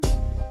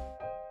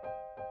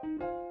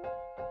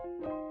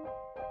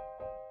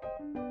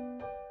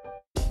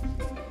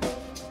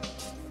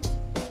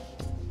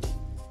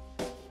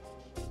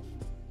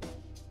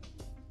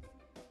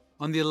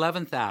On the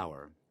 11th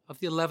hour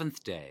of the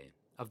 11th day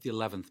of the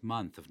 11th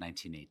month of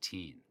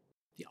 1918,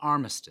 the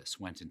armistice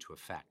went into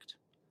effect,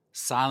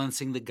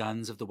 silencing the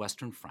guns of the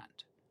Western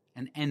Front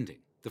and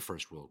ending the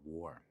First World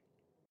War.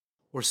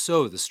 Or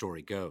so the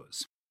story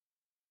goes.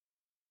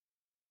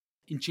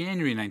 In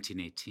January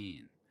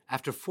 1918,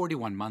 after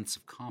 41 months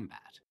of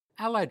combat,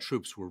 Allied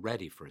troops were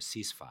ready for a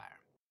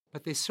ceasefire,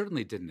 but they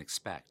certainly didn't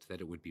expect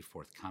that it would be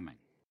forthcoming.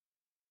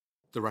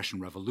 The Russian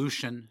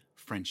Revolution,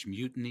 French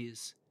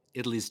mutinies,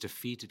 Italy's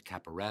defeat at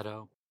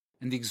Caporetto,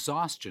 and the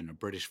exhaustion of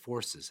British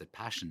forces at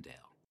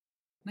Passchendaele.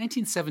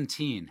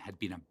 1917 had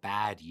been a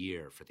bad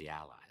year for the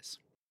Allies.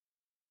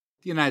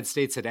 The United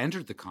States had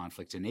entered the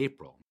conflict in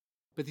April,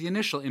 but the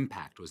initial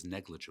impact was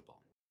negligible.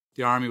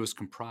 The army was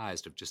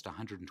comprised of just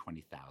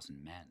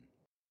 120,000 men.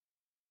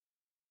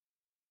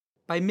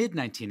 By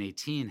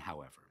mid-1918,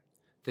 however,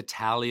 the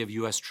tally of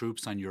U.S.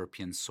 troops on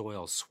European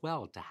soil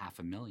swelled to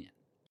 500,000.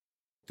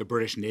 The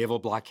British naval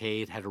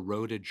blockade had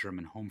eroded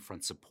German home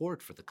front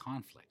support for the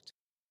conflict,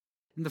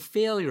 and the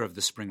failure of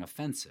the spring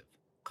offensive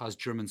caused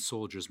German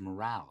soldiers'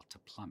 morale to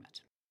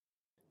plummet.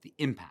 The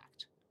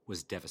impact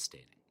was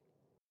devastating.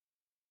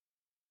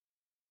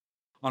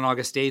 On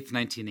August 8,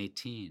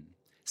 1918,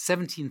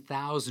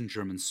 17,000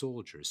 German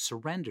soldiers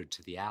surrendered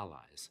to the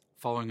Allies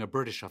following a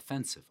British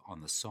offensive on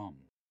the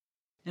Somme.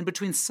 And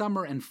between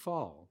summer and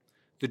fall,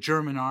 the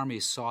German army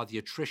saw the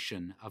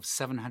attrition of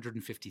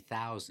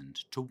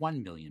 750,000 to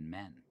 1 million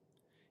men.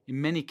 In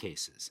many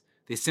cases,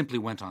 they simply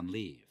went on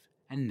leave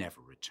and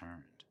never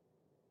returned.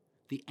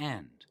 The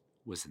end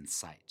was in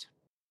sight.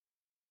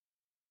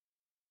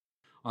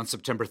 On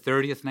September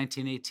 30th,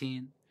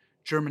 1918,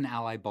 German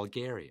ally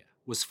Bulgaria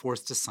was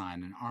forced to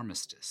sign an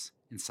armistice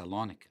in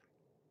Salonika.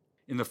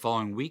 In the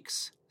following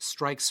weeks,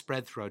 strikes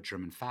spread throughout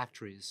German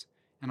factories,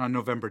 and on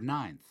November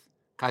 9th,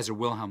 Kaiser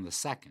Wilhelm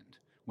II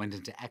went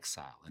into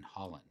exile in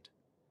Holland.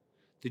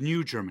 The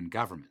new German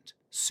government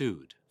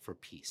sued for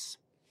peace.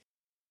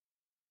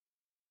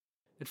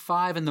 At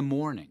 5 a.m.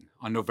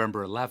 on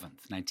November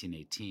 11th,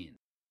 1918,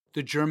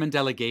 the German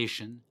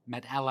delegation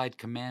met Allied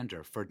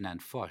commander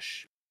Ferdinand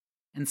Foch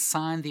and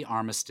signed the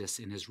armistice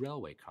in his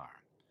railway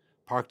car,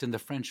 parked in the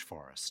French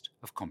forest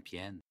of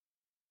Compiègne.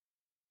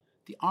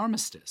 The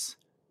armistice,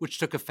 which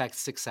took effect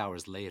 6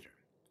 hours later,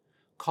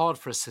 called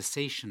for a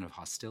cessation of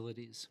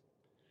hostilities,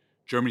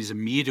 Germany's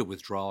immediate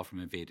withdrawal from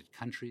invaded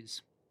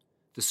countries,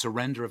 the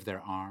surrender of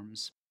their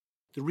arms,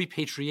 the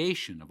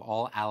repatriation of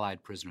all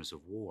Allied prisoners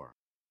of war,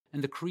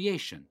 and the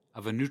creation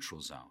of a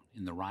neutral zone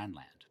in the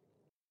Rhineland.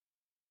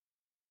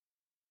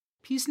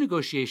 Peace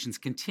negotiations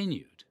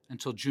continued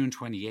until June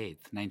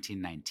 28,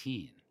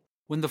 1919,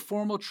 when the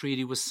formal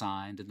treaty was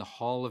signed in the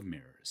Hall of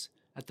Mirrors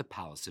at the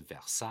Palace of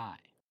Versailles.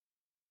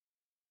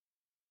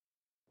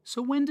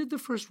 So when did the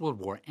First World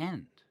War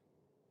end?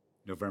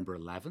 November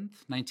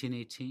 11th,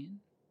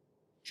 1918?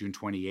 June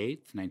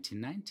 28th,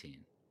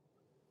 1919?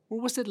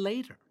 Or was it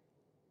later?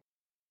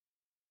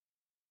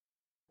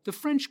 The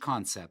French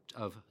concept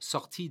of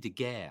sortie de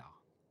guerre,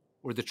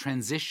 or the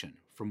transition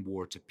from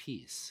war to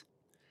peace,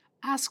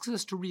 asks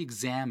us to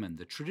re-examine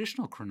the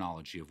traditional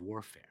chronology of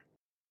warfare,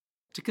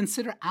 to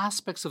consider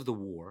aspects of the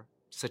war,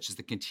 such as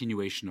the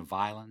continuation of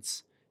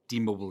violence,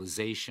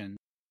 demobilization,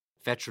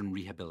 veteran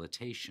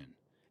rehabilitation,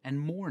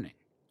 and mourning,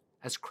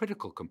 as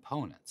critical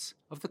components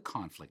of the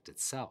conflict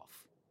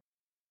itself.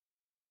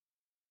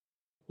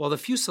 While the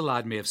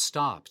fusillade may have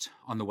stopped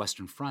on the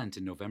Western Front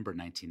in November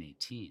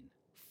 1918,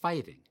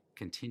 fighting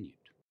continued.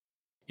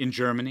 In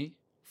Germany,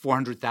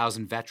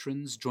 400,000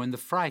 veterans joined the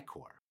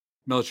Freikorps,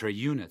 military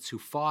units who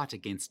fought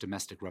against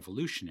domestic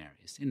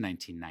revolutionaries in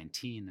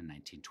 1919 and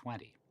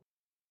 1920.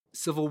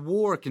 Civil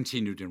war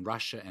continued in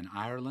Russia and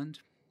Ireland.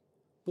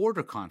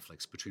 Border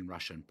conflicts between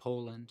Russia and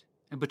Poland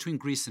and between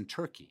Greece and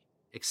Turkey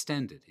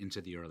extended into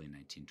the early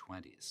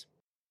 1920s.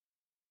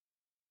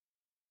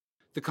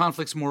 The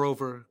conflicts,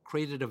 moreover,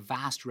 created a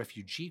vast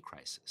refugee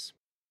crisis.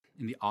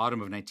 In the autumn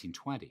of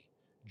 1920,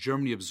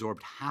 Germany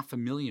absorbed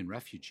 500,000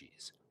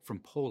 refugees from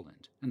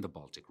Poland and the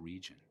Baltic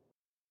region.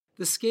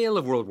 The scale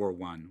of World War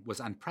I was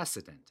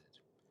unprecedented,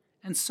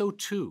 and so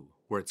too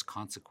were its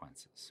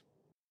consequences.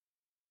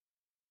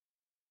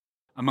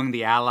 Among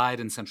the Allied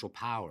and Central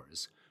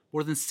Powers,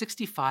 more than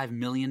 65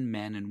 million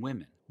men and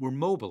women were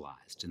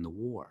mobilized in the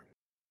war.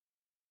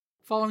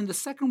 Following the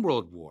Second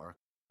World War,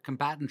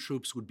 combatant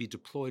troops would be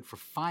deployed for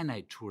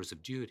finite tours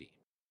of duty.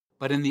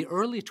 But in the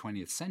early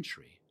 20th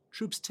century,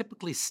 troops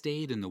typically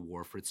stayed in the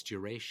war for its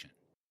duration.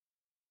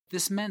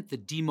 This meant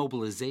that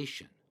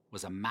demobilization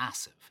was a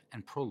massive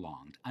and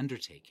prolonged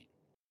undertaking.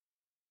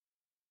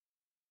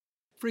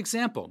 For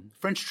example,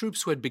 French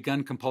troops who had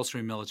begun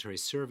compulsory military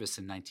service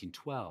in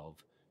 1912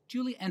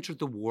 duly entered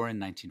the war in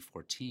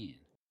 1914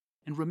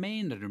 and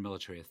remained under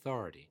military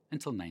authority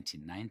until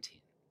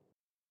 1919.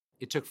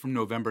 It took from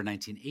November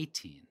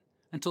 1918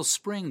 until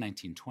spring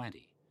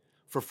 1920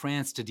 for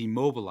France to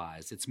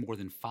demobilize its more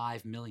than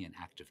 5 million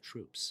active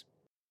troops.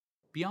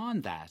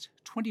 Beyond that,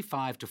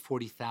 25,000 to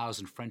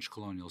 40,000 French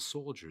colonial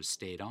soldiers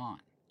stayed on,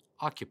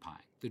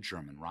 occupying the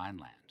German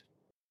Rhineland.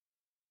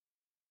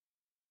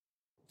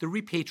 The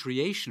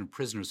repatriation of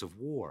prisoners of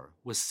war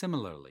was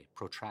similarly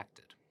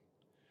protracted.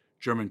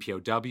 German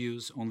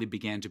POWs only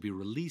began to be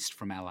released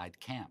from Allied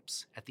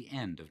camps at the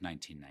end of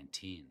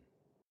 1919.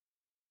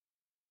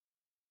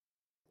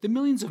 The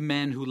millions of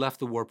men who left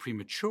the war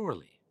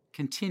prematurely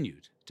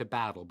continued to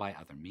battle by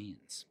other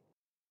means.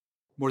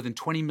 More than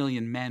 20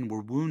 million men were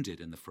wounded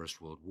in the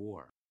First World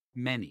War,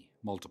 many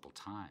multiple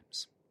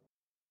times.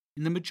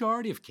 In the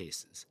majority of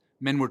cases,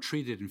 men were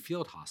treated in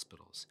field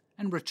hospitals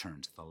and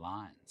returned to the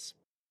lines.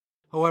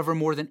 However,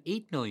 more than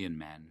 8 million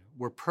men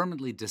were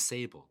permanently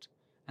disabled,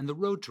 and the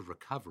road to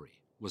recovery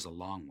was a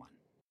long one.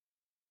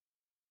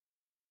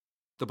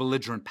 The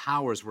belligerent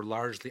powers were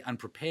largely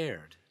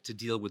unprepared to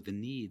deal with the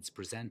needs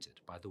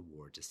presented by the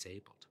war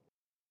disabled.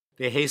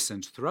 They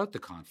hastened throughout the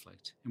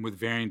conflict, and with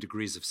varying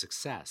degrees of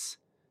success,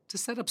 to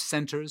set up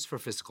centers for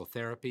physical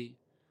therapy,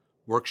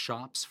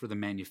 workshops for the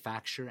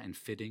manufacture and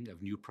fitting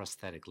of new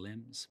prosthetic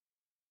limbs,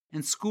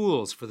 and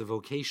schools for the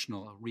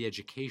vocational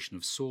re-education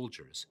of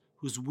soldiers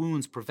whose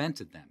wounds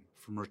prevented them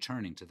from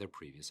returning to their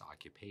previous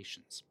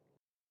occupations.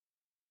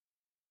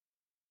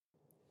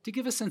 To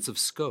give a sense of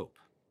scope,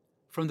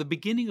 from the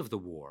beginning of the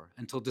war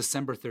until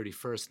December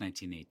 31,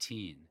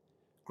 1918,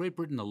 Great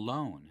Britain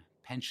alone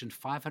pensioned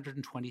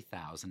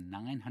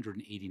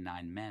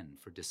 520,989 men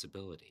for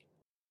disability.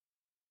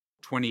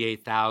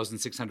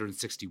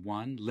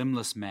 28,661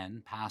 limbless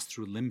men passed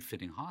through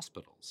limb-fitting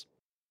hospitals,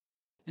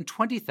 and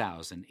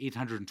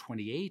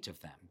 20,828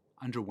 of them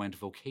underwent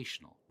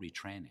vocational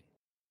retraining.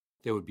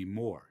 There would be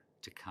more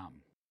to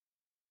come.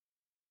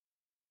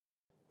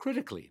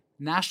 Critically,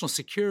 national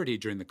security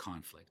during the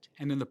conflict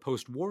and in the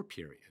post-war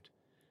period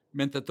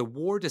meant that the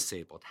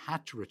war-disabled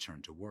had to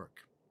return to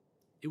work.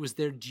 It was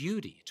their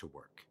duty to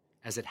work,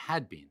 as it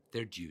had been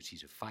their duty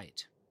to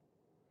fight.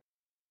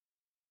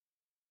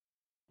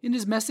 In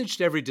his message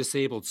to every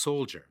disabled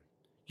soldier,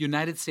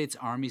 United States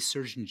Army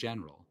Surgeon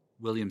General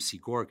William C.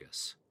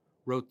 Gorgas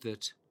wrote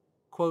that,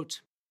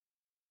 quote,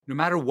 "No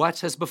matter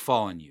what has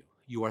befallen you,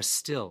 you are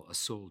still a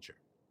soldier.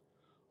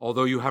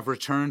 Although you have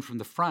returned from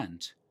the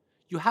front,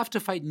 you have to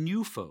fight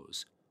new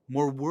foes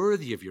more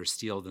worthy of your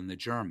steel than the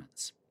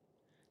Germans.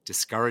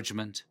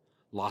 Discouragement,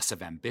 loss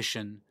of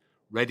ambition,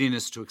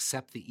 readiness to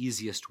accept the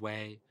easiest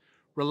way,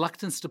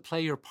 reluctance to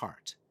play your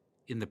part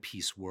in the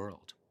peace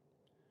world.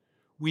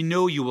 We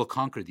know you will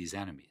conquer these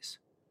enemies.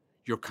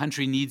 Your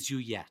country needs you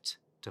yet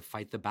to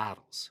fight the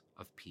battles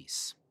of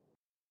peace."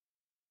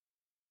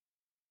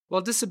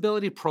 While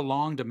disability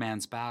prolonged a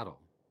man's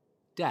battle,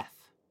 death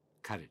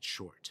cut it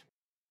short.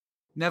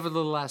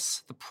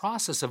 Nevertheless, the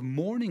process of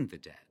mourning the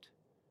dead,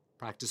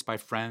 practiced by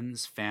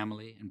friends,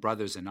 family, and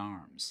brothers in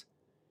arms,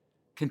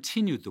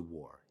 continued the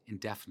war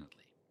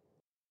indefinitely.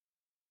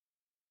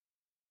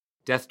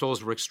 Death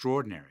tolls were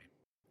extraordinary.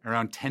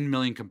 Around 10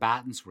 million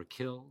combatants were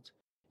killed,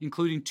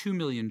 including 2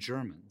 million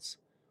Germans,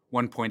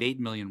 1.8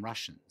 million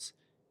Russians,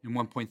 and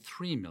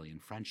 1.3 million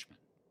Frenchmen.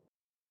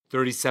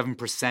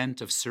 37%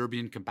 of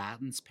Serbian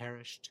combatants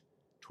perished,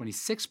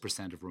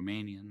 26% of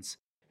Romanians,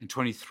 and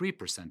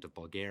 23% of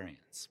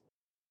Bulgarians.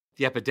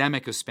 The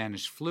epidemic of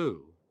Spanish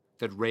flu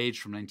that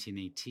raged from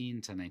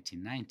 1918 to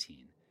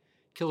 1919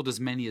 killed as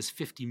many as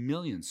 50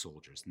 million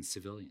soldiers and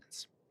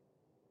civilians.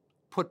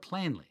 Put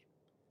plainly,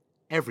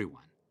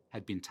 everyone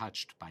had been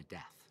touched by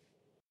death.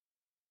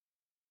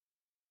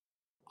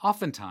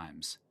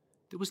 Oftentimes,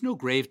 there was no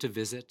grave to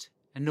visit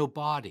and no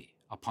body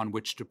upon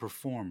which to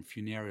perform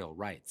funereal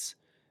rites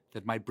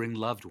that might bring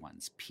loved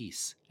ones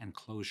peace and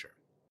closure.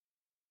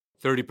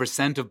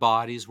 30% of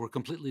bodies were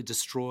completely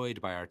destroyed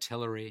by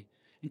artillery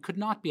and could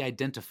not be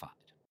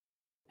identified,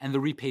 and the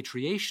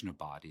repatriation of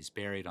bodies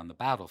buried on the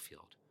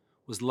battlefield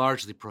was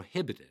largely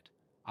prohibited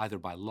either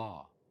by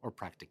law or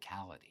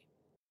practicality.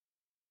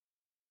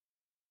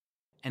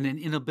 And an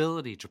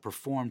inability to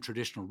perform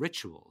traditional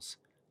rituals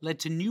led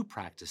to new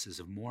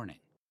practices of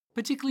mourning,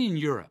 particularly in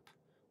Europe,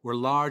 where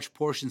large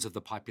portions of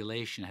the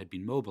population had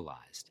been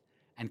mobilized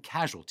and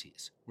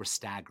casualties were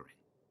staggering.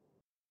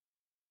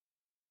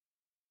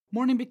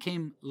 Mourning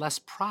became less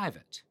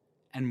private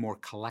and more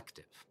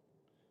collective.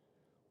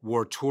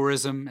 War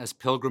tourism as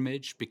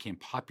pilgrimage became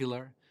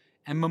popular,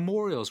 and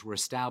memorials were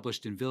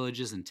established in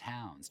villages and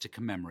towns to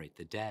commemorate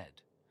the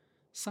dead,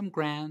 some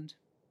grand,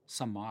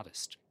 some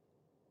modest.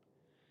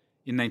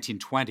 In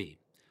 1920,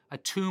 a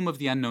tomb of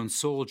the unknown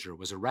soldier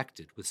was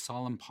erected with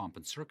solemn pomp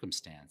and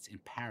circumstance in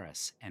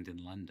Paris and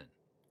in London.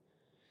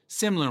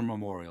 Similar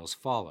memorials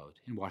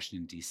followed in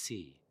Washington,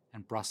 D.C.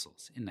 and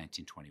Brussels in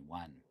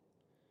 1921.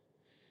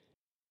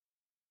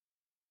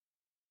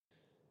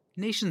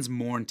 Nations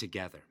mourn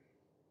together.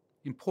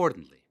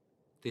 Importantly,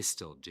 they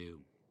still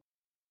do.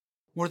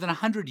 More than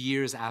 100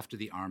 years after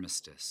the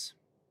armistice,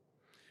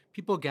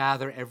 people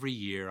gather every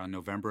year on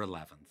November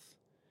 11th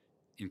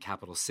in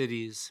capital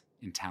cities,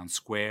 in town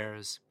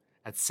squares,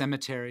 at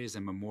cemeteries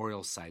and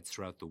memorial sites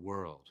throughout the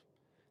world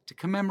to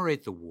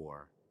commemorate the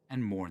war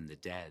and mourn the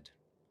dead.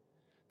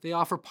 They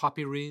offer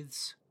poppy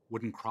wreaths,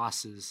 wooden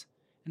crosses,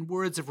 and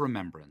words of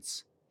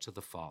remembrance to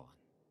the fallen.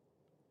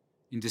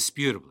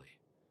 Indisputably,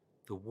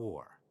 the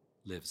war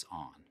lives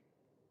on.